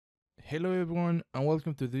Hello everyone and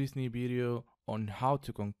welcome to this new video on how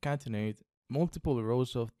to concatenate multiple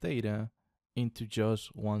rows of data into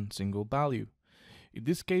just one single value. In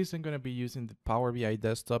this case, I'm going to be using the Power BI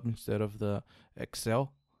desktop instead of the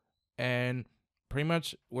Excel, and pretty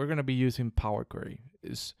much we're going to be using Power Query.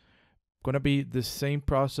 It's going to be the same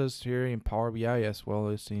process here in Power BI as well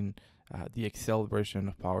as in the Excel version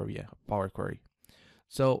of Power BI, Power Query.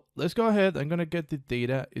 So let's go ahead. I'm going to get the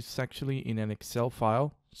data. It's actually in an Excel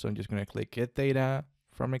file. So I'm just going to click Get Data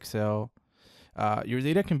from Excel. Your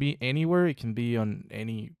data can be anywhere. It can be on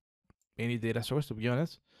any data source, to be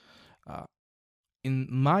honest. In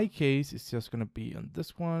my case, it's just going to be on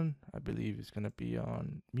this one. I believe it's going to be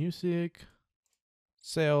on music,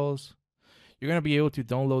 sales. You're going to be able to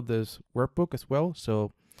download this workbook as well.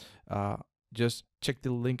 So just check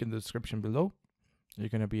the link in the description below. You're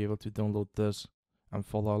going to be able to download this and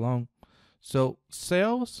follow along. So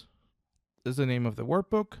sales is the name of the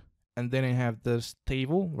workbook, and then I have this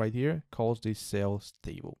table right here called the sales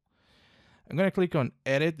table. I'm going to click on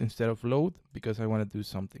edit instead of load because I want to do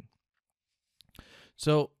something.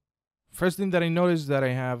 So first thing that I notice is that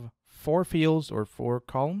I have 4 fields or 4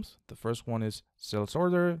 columns. The first one is sales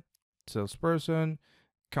order, salesperson,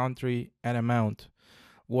 country, and amount.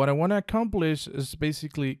 What I want to accomplish is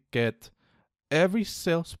basically get every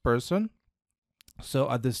salesperson, so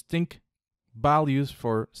a distinct values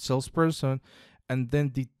for salesperson, and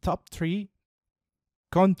then the top 3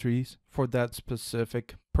 countries for that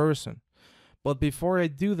specific person. But before I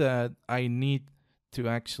do that, I need to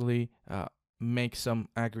actually make some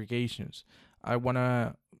aggregations. I want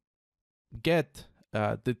to get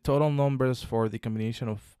the total numbers for the combination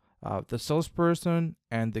of the salesperson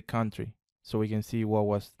and the country, so we can see what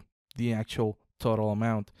was the actual total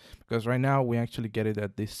amount, because right now we actually get it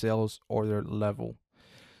at the sales order level.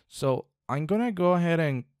 So I'm gonna go ahead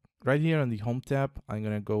and right here on the home tab, I'm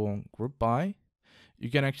gonna go on group by. You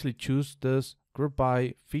can actually choose this group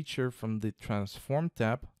by feature from the transform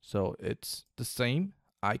tab, so it's the same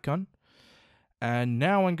icon. And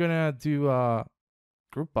now I'm gonna do a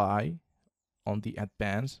group by on the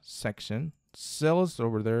advanced section, sales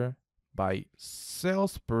over there by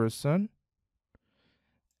salesperson,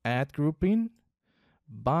 add grouping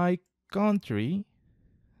by country.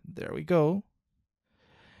 There we go.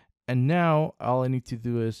 And now all I need to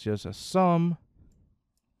do is just a sum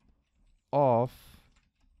of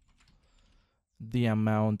the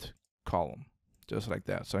amount column, just like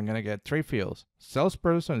that. So I'm going to get 3 fields.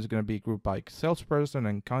 Salesperson is going to be grouped by salesperson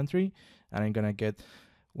and country. And I'm going to get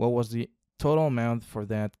what was the total amount for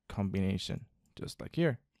that combination, just like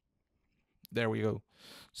here. There we go.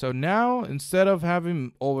 So now instead of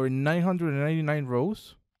having over 999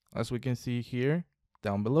 rows, as we can see here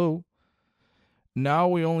down below, now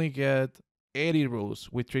we only get 80 rows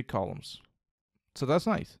with 3 columns. So that's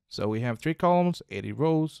nice. So we have 3 columns, 80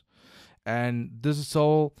 rows, and this is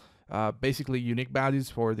all basically unique values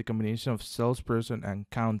for the combination of salesperson and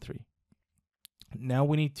country. Now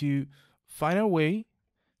we need to find a way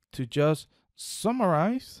to just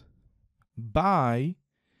summarize by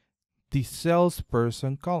the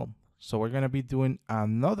salesperson column. So we're going to be doing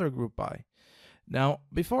another group by. Now,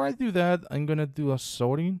 before I do that, I'm going to do a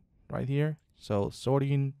sorting right here. So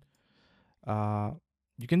sorting,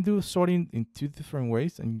 you can do sorting in 2 different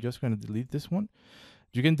ways, and you're just going to delete this one.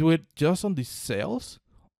 You can do it just on the sales,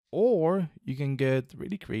 or you can get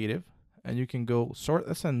really creative and you can go sort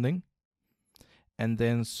ascending and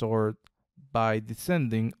then sort by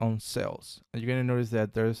descending on sales. And you're going to notice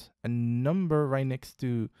that there's a number right next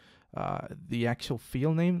to the actual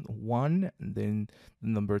field name 1, and then the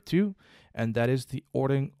number 2, and that is the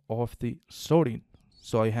ordering of the sorting.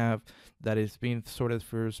 So I have that is being sorted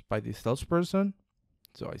first by the salesperson.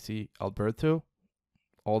 So I see Alberto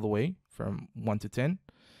all the way from 1 to 10.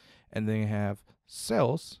 And then I have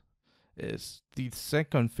sales is the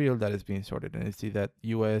second field that is being sorted. And I see that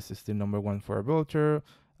US is the number 1 for Alberto.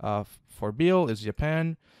 For Bill is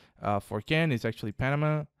Japan. For Ken is actually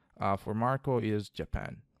Panama. For Marco is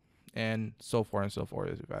Japan. And so forth and so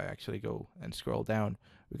forth. If I actually go and scroll down,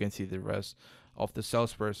 we can see the rest of the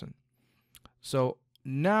salesperson. So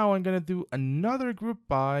now I'm going to do another group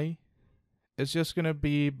by. It's just going to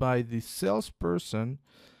be by the salesperson.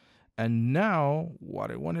 And now what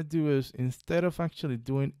I want to do is, instead of actually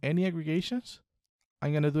doing any aggregations,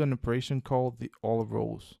 I'm going to do an operation called the all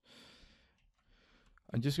rows.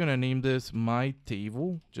 I'm just going to name this my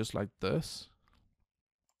table, just like this.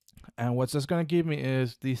 And what's this going to give me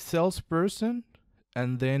is the salesperson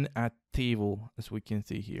and then a table, as we can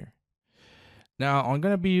see here. Now I'm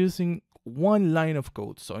going to be using one line of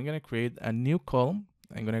code. So I'm going to create a new column.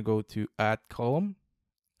 I'm going to go to add column,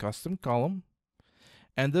 custom column,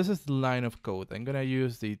 And this is the line of code. I'm gonna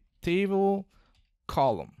use the table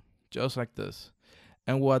column, just like this.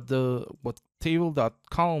 And what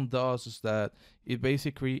table.column does is that it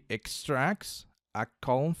basically extracts a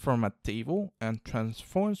column from a table and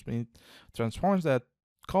transforms that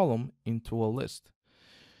column into a list.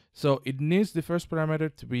 So it needs the first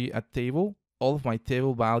parameter to be a table. All of my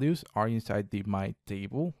table values are inside the my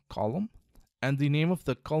table column. And the name of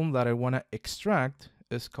the column that I want to extract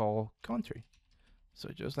is called country. So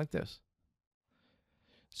just like this.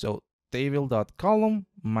 So table.column,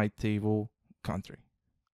 my table country.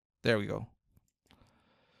 There we go.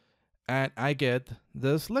 And I get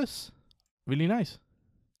this list. Really nice.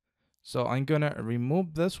 So I'm gonna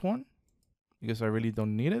remove this one because I really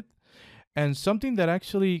don't need it. And something that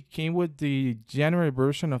actually came with the January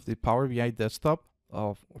version of the Power BI desktop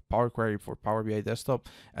of Power Query for Power BI desktop,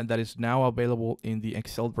 and that is now available in the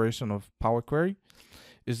Excel version of Power Query,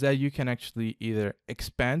 is that you can actually either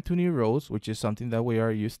expand to new rows, which is something that we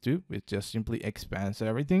are used to. It just simply expands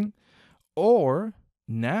everything. Or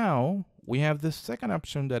now we have the second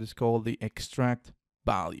option that is called the extract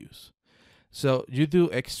values. So you do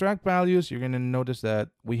extract values, you're going to notice that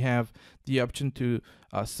we have the option to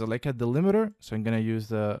select a delimiter. So I'm going to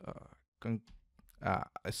use a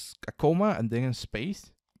comma and then a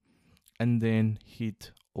space, and then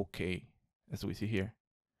hit OK, as we see here.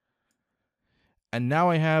 And now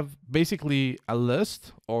I have basically a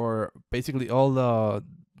list, or basically all the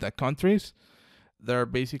countries that are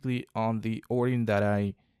basically on the ordering that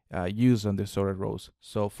I use on the sorted rows.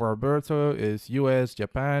 So for Alberto is US,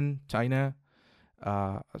 Japan, China.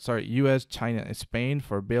 US, China, Spain.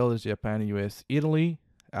 For Bill is Japan, US, Italy.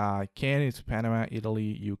 Ken is Panama,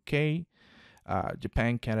 Italy, UK.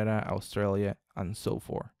 Japan, Canada, Australia, and so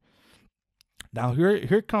forth. Now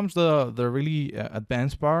here comes the really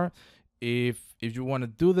advanced part. If you want to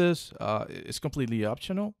do this, it's completely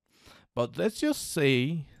optional. But let's just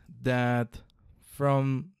say that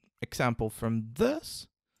from this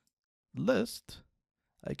list,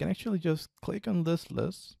 I can actually just click on this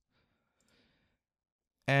list.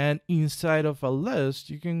 And inside of a list,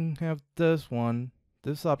 you can have this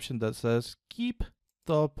option that says keep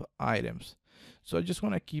top items. So I just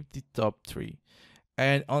want to keep the top 3.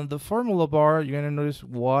 And on the formula bar, you're going to notice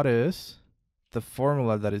what is the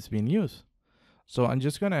formula that is being used. So I'm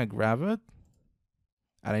just going to grab it.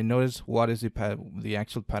 And I notice what is the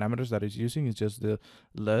actual parameters that it's using is just the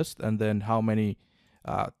list and then how many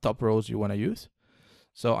top rows you want to use.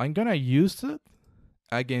 So I'm going to use it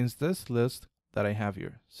against this list that I have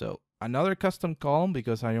here. So another custom column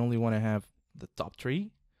because I only want to have the top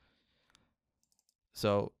 3.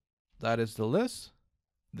 So that is the list,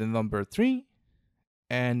 the number 3.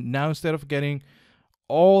 And now instead of getting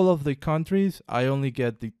all of the countries, I only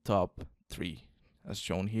get the top 3 as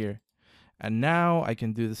shown here. And now I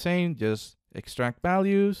can do the same, just extract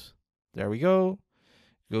values. There we go.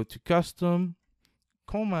 Go to custom,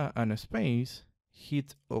 comma and a space,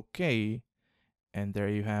 hit OK, and there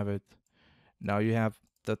you have it. Now you have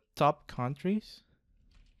the top countries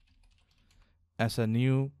as a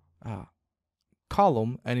new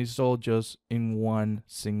column, and it's all just in one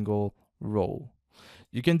single row.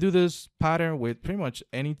 You can do this pattern with pretty much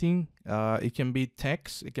anything. It can be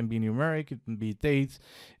text, it can be numeric, it can be dates.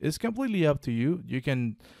 It's completely up to you. You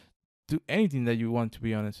can do anything that you want, to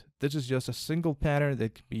be honest. This is just a single pattern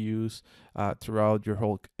that can be used throughout your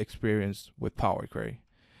whole experience with Power Query.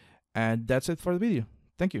 And that's it for the video.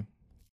 Thank you.